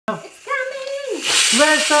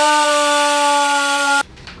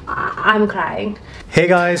I'm crying. Hey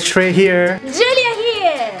guys, Shrey here. Giulia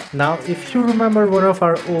here. Now, if you remember one of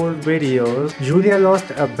our old videos, Giulia lost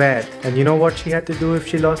a bet. And you know what she had to do if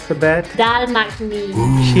she lost the bet? Dal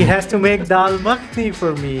Makhani. She has to make Dal Makhani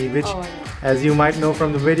for me, which, as you might know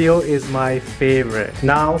from the video, is my favorite.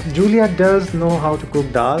 Now, Giulia does know how to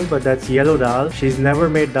cook dal, but that's yellow dal. She's never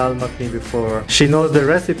made Dal Makhani before. She knows the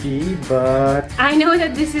recipe, but I know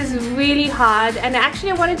that this is really hard, and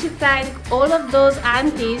actually I wanted to thank all of those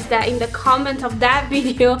aunties that in the comment of that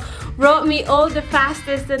video wrote me all the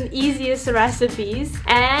fastest and easiest recipes,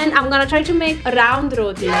 and I'm gonna try to make round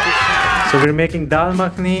roti this time. So we're making Dal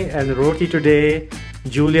Makhani and roti today.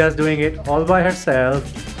 Giulia's doing it all by herself.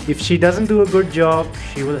 If she doesn't do a good job,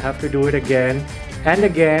 she will have to do it again and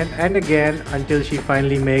again and again until she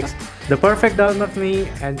finally makes the perfect Dal Makhani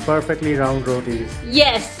and perfectly round rotis.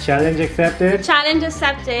 Yes! Challenge accepted? Challenge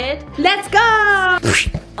accepted. Let's go!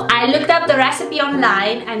 I looked up the recipe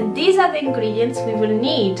online, and these are the ingredients we will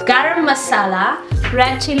need. Garam masala,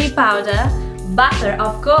 red chili powder, butter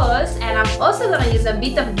of course, and I'm also gonna use a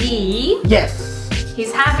bit of ghee. Yes!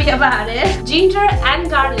 He's happy about it. Ginger and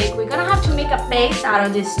garlic. We're gonna have to make a paste out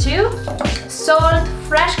of this too. Salt,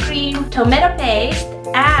 fresh cream, tomato paste,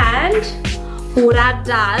 and urad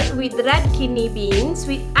dal with red kidney beans.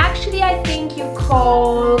 We actually, I think you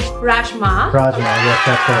call rajma. Rajma, yes,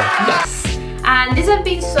 that's correct. Yes. And these have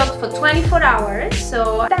been soaked for 24 hours.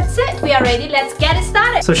 So that's it. We are ready. Let's get it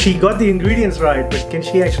started. So she got the ingredients right, but can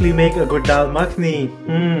she actually make a good Dal Makhani?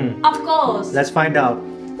 Of course. Let's find out.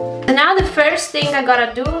 And now the first thing I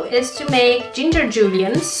gotta do is to make ginger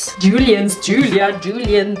juliennes. Juliennes.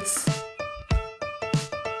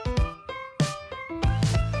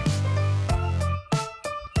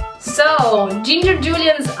 So, ginger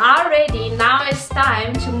juliennes are ready. Now it's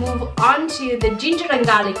time to move on to the ginger and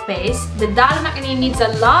garlic paste. The Dal Makhani needs a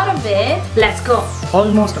lot of it. Let's go.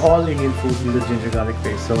 Almost all Indian food uses ginger garlic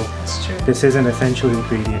paste, so It's true. this is an essential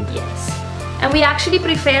ingredient. Yes. And we actually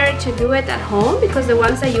prefer to do it at home because the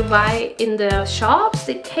ones that you buy in the shops,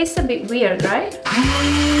 they taste a bit weird, right?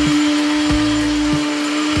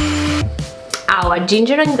 Our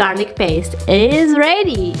ginger and garlic paste is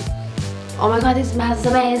ready. Oh my god, it smells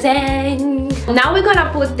amazing! Now we're gonna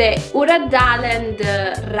put the urad dal and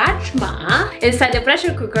the rajma inside the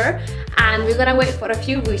pressure cooker, and we're gonna wait for a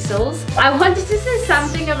few whistles. I wanted to say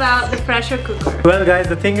something about the pressure cooker. Well guys,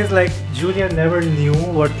 the thing is, like, Giulia never knew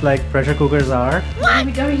what like pressure cookers are. What?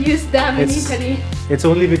 We don't use them in Italy. It's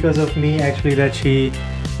only because of me actually that she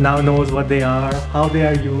now knows what they are, how they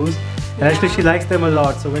are used. And actually she likes them a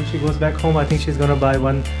lot, so when she goes back home I think she's gonna buy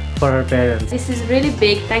one for her parents. This is really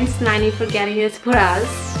big. Thanks Nani for getting it for us.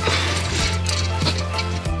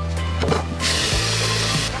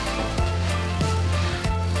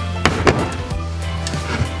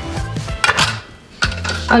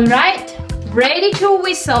 Alright, ready to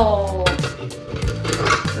whistle.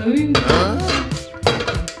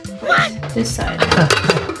 What? This side.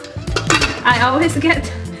 I always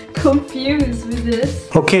get confused with this.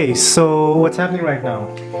 Okay, so what's happening right now?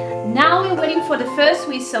 Now we're waiting for the first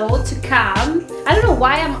whistle to come. I don't know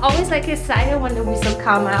why I'm always like excited when the whistle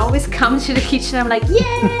comes. I always come to the kitchen, I'm like,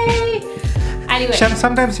 yay! Anyway.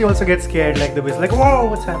 Sometimes you also get scared, like the whistle, like, whoa,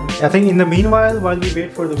 what's happening? I think in the meanwhile, while we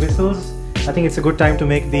wait for the whistles, I think it's a good time to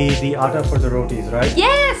make the atta for the rotis, right?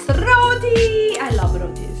 Yes, roti! I love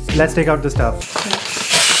rotis. Let's take out the stuff.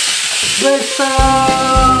 Whistle!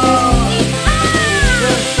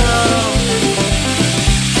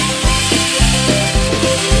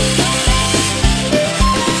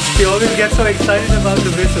 She always gets so excited about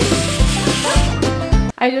the whistle.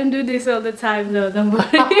 I don't do this all the time though, don't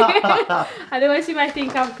worry. Otherwise you might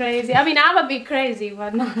think I'm crazy. I mean, I'm a bit crazy,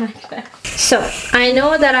 but not like that. So, I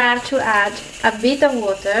know that I have to add a bit of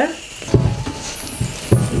water.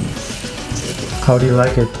 How do you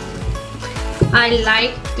like it? I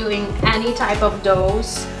like doing any type of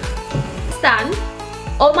doughs. It's done.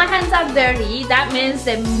 All my hands are dirty. That means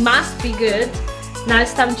they must be good. Now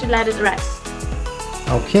it's time to let it rest.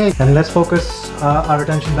 Okay, and let's focus our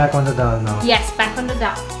attention back on the dal now. Yes, back on the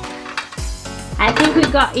dal. I think we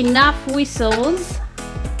got enough whistles.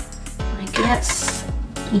 I guess.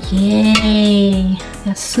 Yay!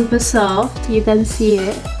 They're super soft. You can see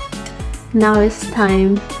it. Now it's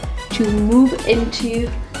time to move into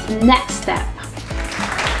the next step.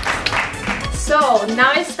 So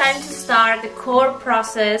now it's time to start the core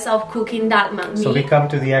process of cooking Dal Makhani. So we come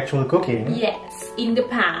to the actual cooking. Yes, in the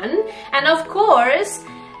pan. And of course,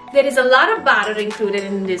 There is a lot of butter included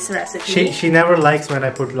in this recipe. She never likes when I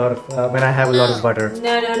put a lot of when I have a lot of butter.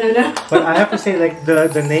 No. But I have to say, like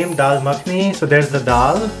the name Dal Makhani. So there's the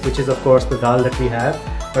dal, which is of course the dal that we have.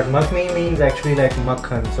 But makhani means actually like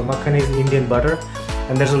makhan. So makhan is Indian butter,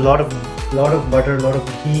 and there's a lot of butter, a lot of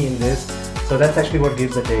ghee in this. So that's actually what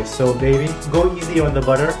gives the taste. So baby, go easy on the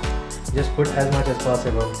butter. Just put as much as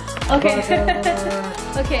possible. Okay.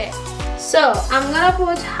 Okay. So I'm gonna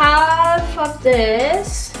put half of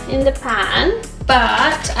this in the pan,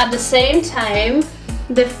 but at the same time,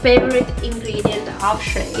 the favorite ingredient of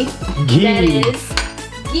Shrey, ghee. That is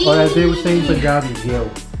ghee. Or as they would say in Punjabi, ghee.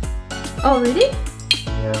 Oh really?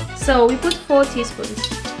 Yeah. So we put 4 teaspoons.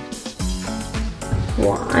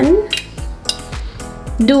 1,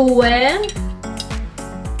 2,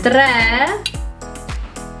 3,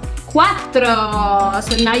 4.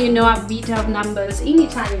 So now you know a bit of numbers in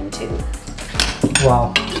Italian too.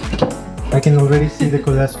 Wow. I can already see the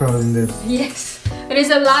cholesterol in this. Yes. There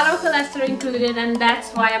is a lot of cholesterol included, and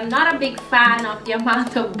that's why I'm not a big fan of the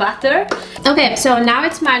amount of butter. Okay, so now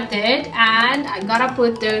it's melted and I gotta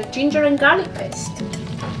put the ginger and garlic paste.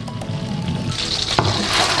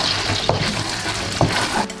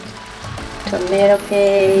 Tomato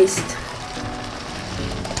paste.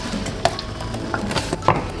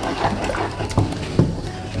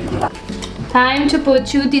 Time to put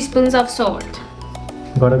 2 teaspoons of salt.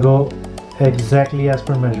 Gotta go exactly as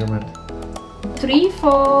per measurement.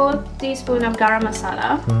 3/4 teaspoon of garam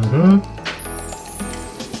masala.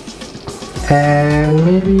 And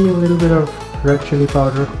maybe a little bit of red chili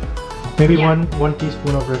powder. Maybe Yeah. one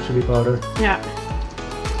teaspoon of red chili powder. Yeah.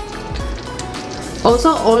 Also,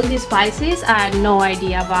 all these spices, I had no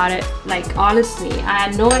idea about it. Like, honestly, I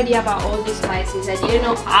had no idea about all these spices. I didn't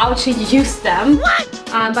know how to use them.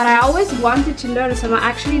 But I always wanted to learn, so I'm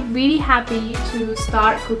actually really happy to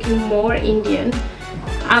start cooking more Indian.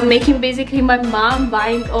 I'm making basically my mom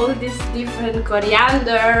buying all this different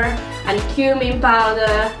coriander and cumin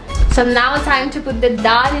powder. So now time to put the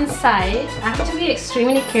dal inside. I have to be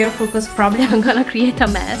extremely careful because probably I'm gonna create a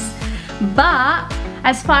mess. But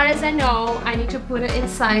as far as I know, I need to put it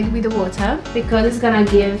inside with the water because it's gonna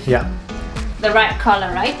give the right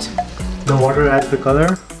color, right? The water adds the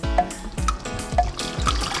color.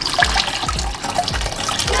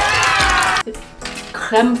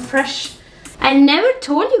 Creme fraiche. I never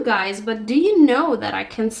told you guys, but do you know that I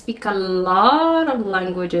can speak a lot of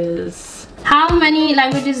languages? How many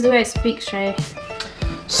languages do I speak, Shrey?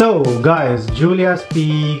 So guys, Giulia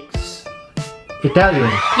speaks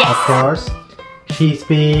Italian, Yes. of course. She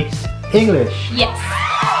speaks English. Yes.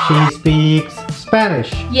 She speaks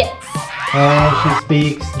Spanish. Yes. And she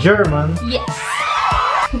speaks German. Yes.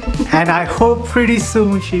 And I hope pretty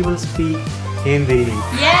soon she will speak Hindi.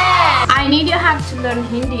 Yeah. I need your help to learn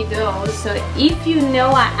Hindi though. So if you know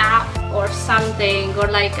an app or something, or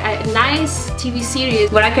like a nice TV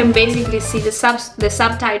series where I can basically see the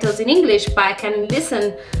subtitles in English, but I can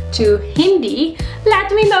listen to Hindi,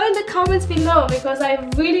 let me know in the comments below because I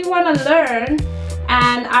really want to learn.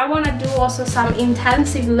 And I want to do also some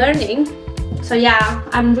intensive learning. So yeah,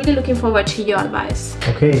 I'm really looking forward to your advice.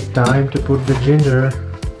 Okay, time to put the ginger.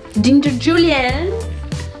 Ginger julienne.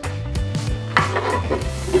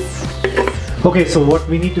 Okay, so what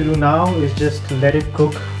we need to do now is just let it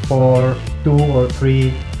cook for 2 or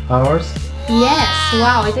 3 hours. Yes,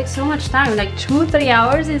 wow, it takes so much time. Like 2-3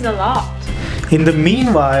 hours is a lot. In the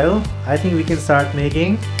meanwhile, I think we can start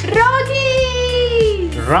making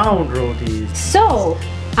Rotis! round rotis. So,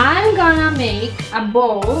 I'm gonna make a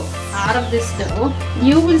bowl out of this dough.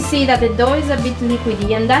 You will see that the dough is a bit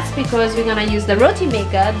liquidy, and that's because we're gonna use the roti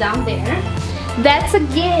maker down there. That's a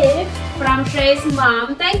gift from Shrey's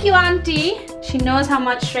mom. Thank you, Auntie. She knows how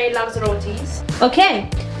much Shrey loves rotis. Okay,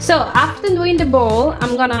 so after doing the bowl,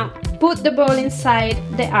 I'm gonna put the bowl inside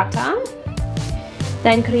the atta.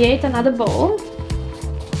 Then create another bowl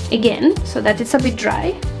again, so that it's a bit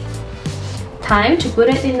dry. Time to put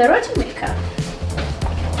it in the roti maker.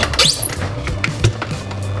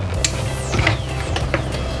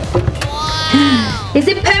 Is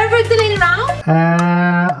it perfectly round?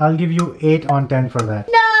 I'll give you 8 on 10 for that.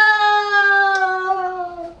 No!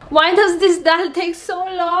 Why does this dal take so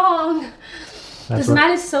long? The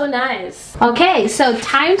smell is so nice. Okay, so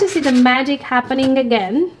time to see the magic happening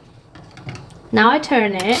again. Now I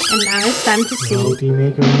turn it, and now it's time to see. Roti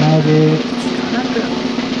maker magic.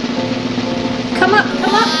 Come up,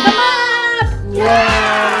 come up, come up!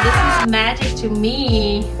 Whoa, this is magic to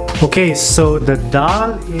me. Okay, so the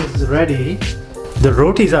dal is ready. The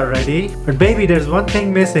rotis are ready. But baby, there's one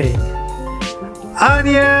thing missing.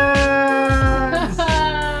 Onions!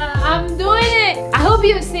 I'm doing it! I hope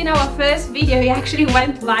you've seen our first video, it actually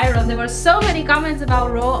went viral. There were so many comments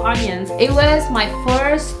about raw onions. It was my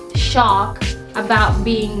first shock about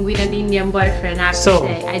being with an Indian boyfriend, I have to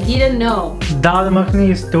say. I didn't know. Dal Makhani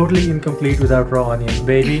is totally incomplete without raw onions,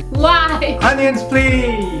 baby. Why? Onions,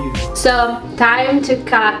 please! So, time to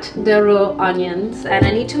cut the raw onions. And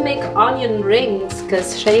I need to make onion rings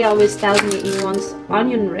because Shrey always tells me he wants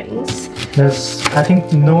onion rings. There's, I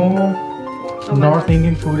think, no North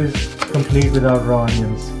Indian food is complete without raw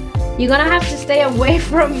onions. You're gonna have to stay away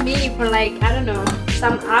from me for like, I don't know,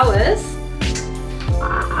 some hours.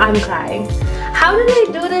 I'm crying. How do they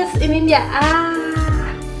do this in India?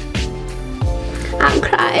 I'm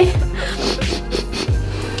crying.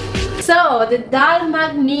 So the Dal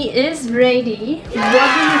Makhani is ready.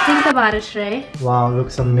 What do you think about it, Shrey? Wow,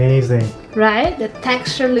 looks amazing. Right? The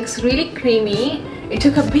texture looks really creamy. It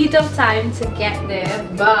took a bit of time to get there,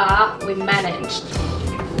 but we managed.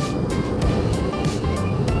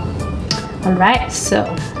 Alright, so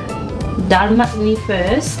Dal Makhani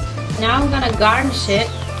first. Now I'm gonna garnish it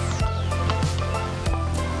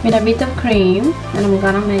with a bit of cream, and I'm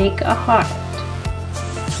gonna make a heart.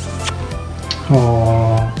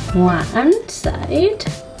 Oh. One side,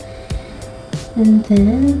 and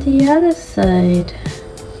then the other side.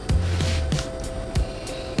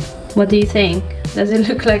 What do you think? Does it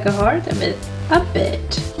look like a heart? A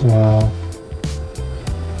bit. Wow.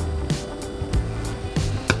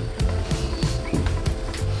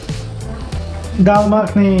 Dal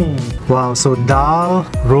Makhani. Wow, so dal,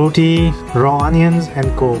 roti, raw onions and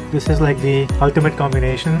coke. This is like the ultimate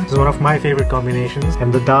combination. This is one of my favorite combinations,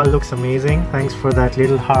 and the dal looks amazing. Thanks for that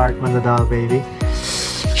little heart on the dal, baby.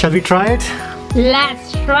 Shall we try it?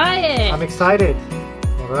 Let's try it. I'm excited.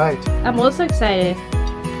 Alright. I'm also excited.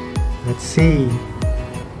 Let's see.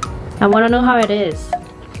 I want to know how it is.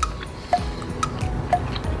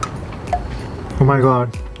 Oh my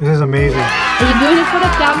god, this is amazing. Are you doing it for the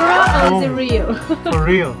camera or is it real? For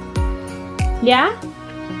real. Yeah?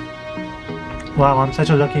 Wow, I'm such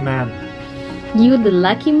a lucky man. You the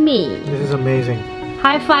lucky me. This is amazing.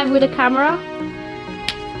 High five with the camera.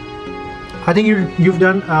 I think you've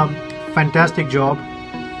done a fantastic job.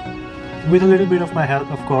 With a little bit of my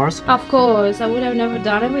help, of course. Of course, I would have never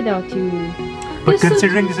done it without you. But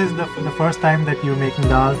considering this is the first time that you're making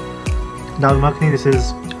dal makhani, this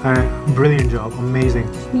is a brilliant job. Amazing.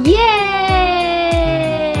 Yay!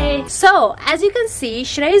 So, as you can see,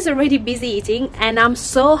 Shrey is already busy eating and I'm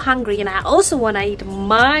so hungry and I also want to eat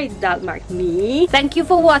my Dal Makhani. Thank you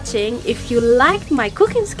for watching. If you liked my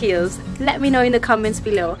cooking skills, let me know in the comments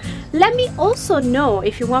below. Let me also know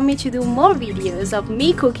if you want me to do more videos of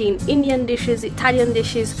me cooking Indian dishes, Italian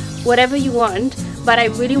dishes, whatever you want. But I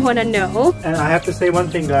really want to know. And I have to say one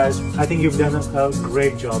thing, guys. I think you've done a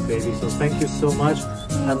great job, baby. So thank you so much.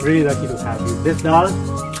 I'm really lucky to have you. This dal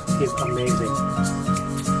is amazing.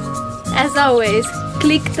 As always,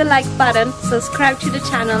 click the like button, subscribe to the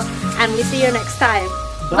channel, and we'll see you next time.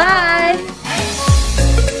 Bye.